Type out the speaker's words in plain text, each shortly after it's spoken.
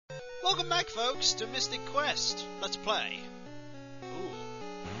Welcome back, folks, to Mystic Quest. Let's play. Ooh.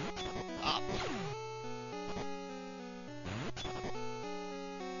 Up.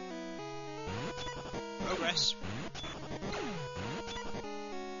 Progress.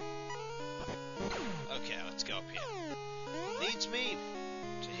 Okay, let's go up here. Leads me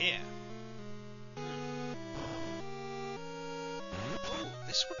to here. Oh,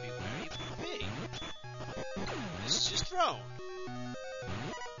 this would be where he would be. This is his throne.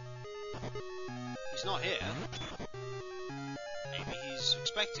 He's not here. Maybe he's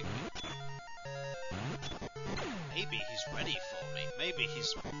expecting me. Maybe he's ready for me. Maybe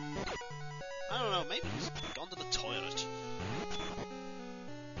he's... I don't know, maybe he's gone to the toilet.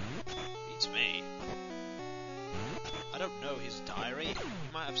 Beats me. I don't know his diary. He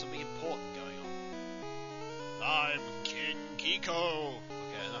might have something important going on. I'm King Kiko!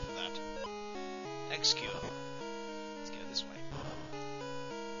 Okay, enough of that. Execute. Let's go this way.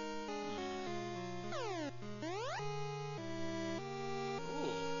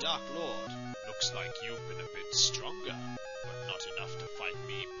 Ooh, Dark Lord. Looks like you've been a bit stronger, but not enough to fight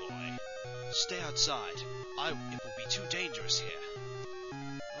me, boy. Stay outside. It will be too dangerous here.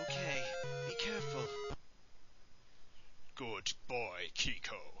 Okay, be careful. Good boy,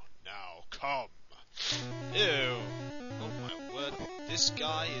 Kiko. Now come. Ew. Oh my word, this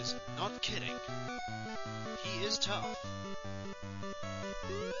guy is not kidding. He is tough.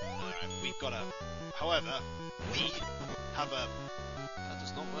 Alright, we've got a... However, we have a... That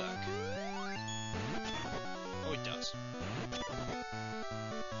does not work. Oh, it does.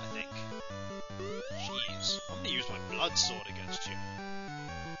 I think. Jeez, I'm gonna use my blood sword against you.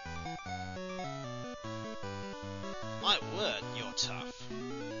 My word, you're tough.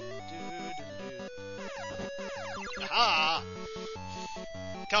 Aha!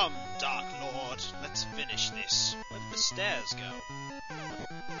 Come, Dark Lord, let's finish this. Where did the stairs go?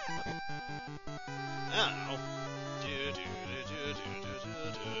 I don't know.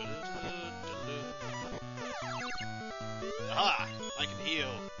 Aha! I can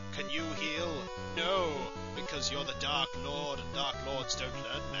heal. Can you heal? No, because you're the Dark Lord, and Dark Lords don't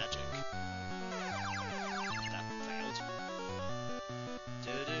learn magic. That failed.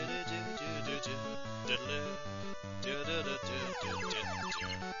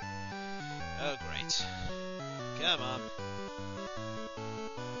 Oh, great. Come on.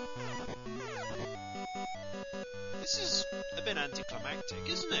 This is a bit anticlimactic,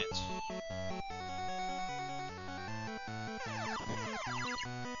 isn't it?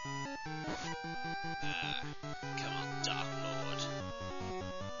 Come on, Dark Lord.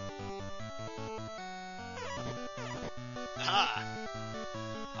 Aha!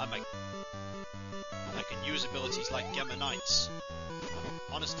 I can use abilities like Gemma Knights.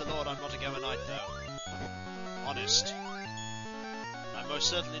 Honest to Lord, I'm not a Gemma Knight, though. Honest. I'm most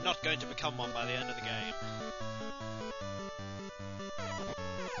certainly not going to become one by the end of the game.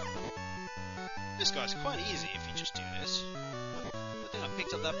 This guy's quite easy if you just do this. Good thing I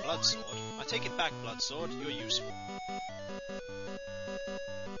picked up that blood sword. I take it back, blood sword. You're useful.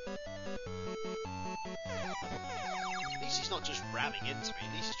 At least he's not just ramming into me.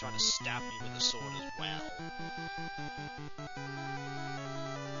 At least he's trying to stab me with the sword as well.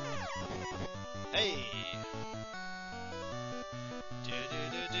 Hey!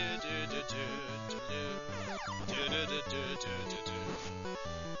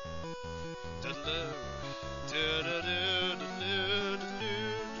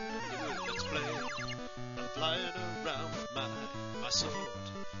 Let's play. I'm flying around with my sword,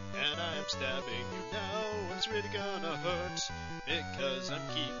 and I am stabbing you now. It's really gonna hurt because I'm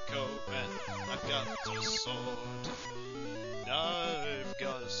Kiko and I've got a sword. I've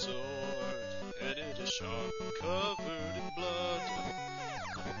got a sword, and it is sharp, covered in blood.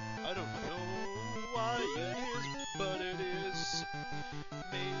 I don't know why it is, but it is.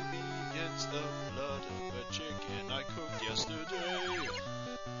 Maybe it's the blood of a chicken I cooked yesterday.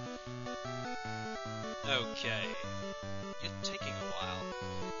 Okay, you're taking a while.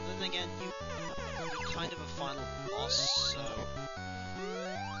 But then again, you're kind of a final boss, so...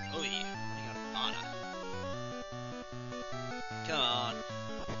 Oi, running out of mana. Come on.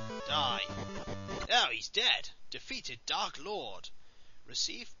 Die. Oh, he's dead. Defeated Dark Lord.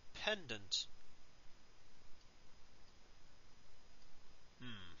 Receive pendant.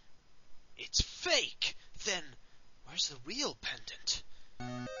 It's fake! Then, where's the real pendant?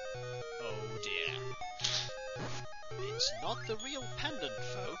 Oh dear. It's not the real pendant,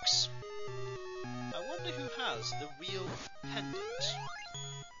 folks. I wonder who has the real pendant.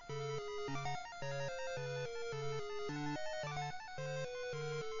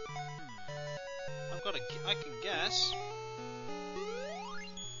 I can guess.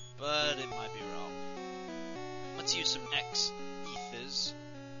 But let's use some X-ethers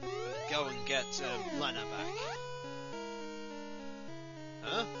and go and get Lena back.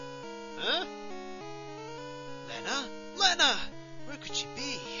 Huh? Huh? Lena? Lena! Where could she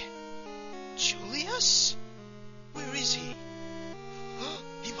be? Julius? Where is he?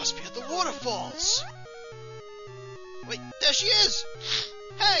 He must be at the waterfalls! Wait, there she is!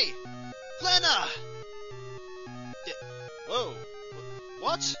 Hey! Lena! Whoa.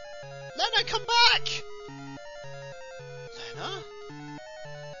 What? Lena, come back! Lena?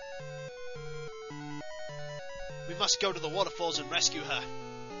 We must go to the waterfalls and rescue her.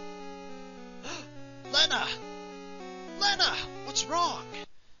 Lena! Lena! What's wrong?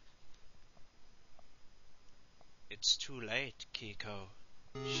 It's too late, Kiko.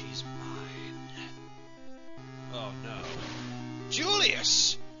 She's mine. Oh no.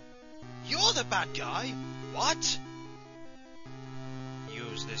 Julius! You're the bad guy! What?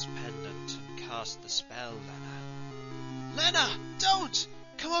 Use this pendant and cast the spell, Lena. Lena! Don't!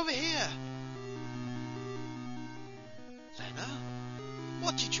 Come over here! Lena?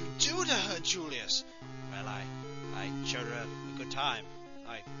 What did you do to her, Julius? Well, I showed her a good time.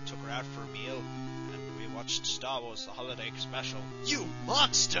 I took her out for a meal, and we watched Star Wars The Holiday Special. You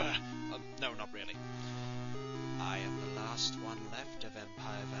monster! No, not really. I am the last one left of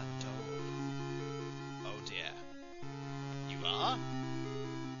Empire Van Dole. Oh dear. You are?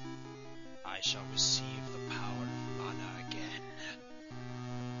 I shall receive the power of mana again.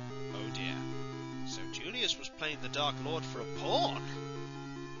 Oh dear. So Julius was playing the Dark Lord for a pawn?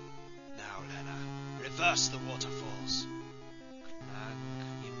 Now, Lena, reverse the waterfalls.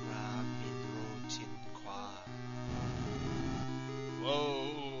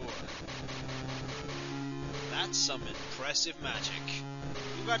 Whoa. That's some impressive magic.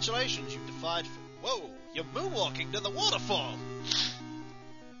 Congratulations, you've defied... Whoa, you're moonwalking to the waterfall!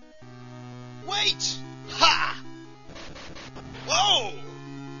 Wait! Ha! Whoa!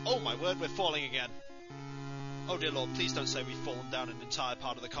 Oh my word, we're falling again. Oh dear Lord, please don't say we've fallen down an entire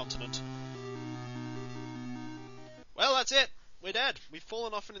part of the continent. Well, that's it. We're dead. We've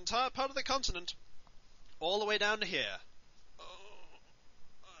fallen off an entire part of the continent. All the way down to here. Oh,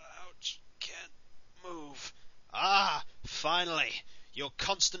 ouch. Can't move. Ah, finally. Your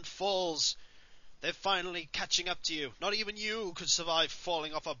constant falls. They're finally catching up to you. Not even you could survive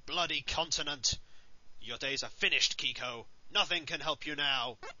falling off a bloody continent. Your days are finished, Kiko. Nothing can help you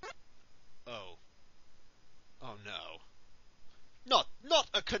now. Oh. Oh no. Not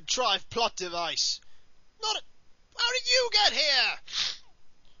a contrived plot device. Not a... How did you get here?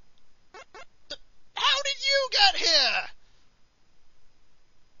 How did you get here?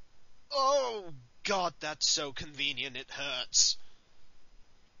 Oh God, that's so convenient it hurts.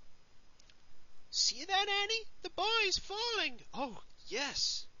 See that, Annie? The boy is falling. Oh,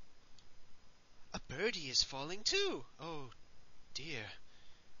 yes. A birdie is falling too. Oh, dear.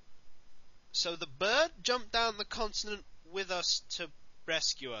 So the bird jumped down the continent with us to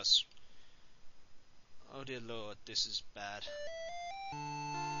rescue us. Oh, dear Lord, this is bad.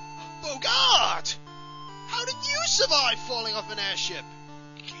 Oh, God! How did you survive falling off an airship?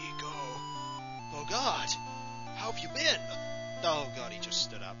 Kiko. Oh, God. How have you been? Oh, God, he just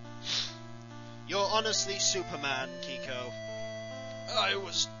stood up. You're honestly Superman, Kiko. I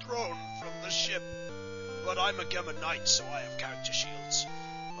was thrown from the ship, but I'm a Gamma Knight, so I have character shields.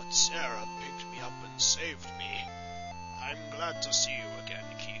 But Sarah picked me up and saved me. I'm glad to see you again,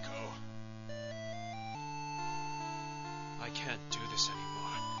 Kiko. I can't do this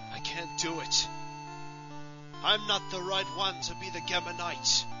anymore. I can't do it. I'm not the right one to be the Gamma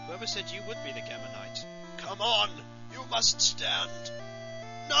Knight. Whoever said you would be the Gamma Knight? Come on, you must stand.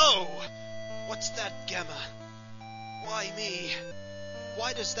 No! What's that, Gamma? Why me?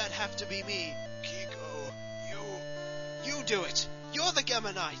 Why does that have to be me? Kiko, you do it. You're the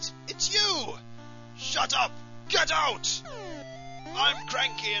Gamma Knight. It's you! Shut up! Get out! I'm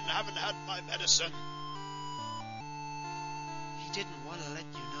cranky and haven't had my medicine. He didn't want to let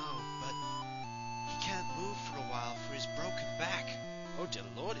you know, but he can't move for a while for his broken back. Oh dear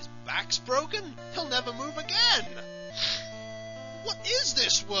Lord, his back's broken? He'll never move again! What is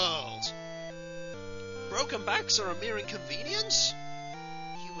this world? Broken backs are a mere inconvenience?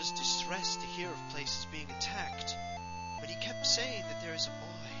 He was distressed to hear of places being attacked, but he kept saying that there is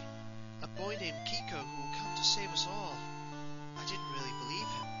a boy named Kiko who will come to save us all. I didn't really believe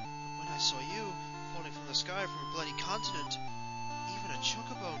him, but when I saw you falling from the sky from a bloody continent, even a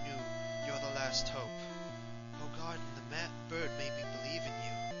chocobo knew you're the last hope. Oh God, and the bird made me believe in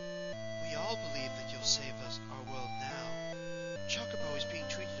you. We all believe that you'll save us, our world now. Chocobo is being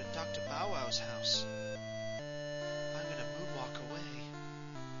treated at Dr. Bow Wow's house. I'm gonna moonwalk away.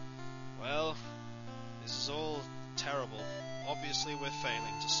 Well, this is all terrible. Obviously we're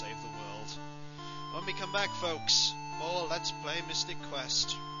failing to save the world. When we come back, folks, more Let's Play Mystic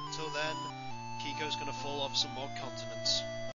Quest. Until then, Kiko's gonna fall off some more continents.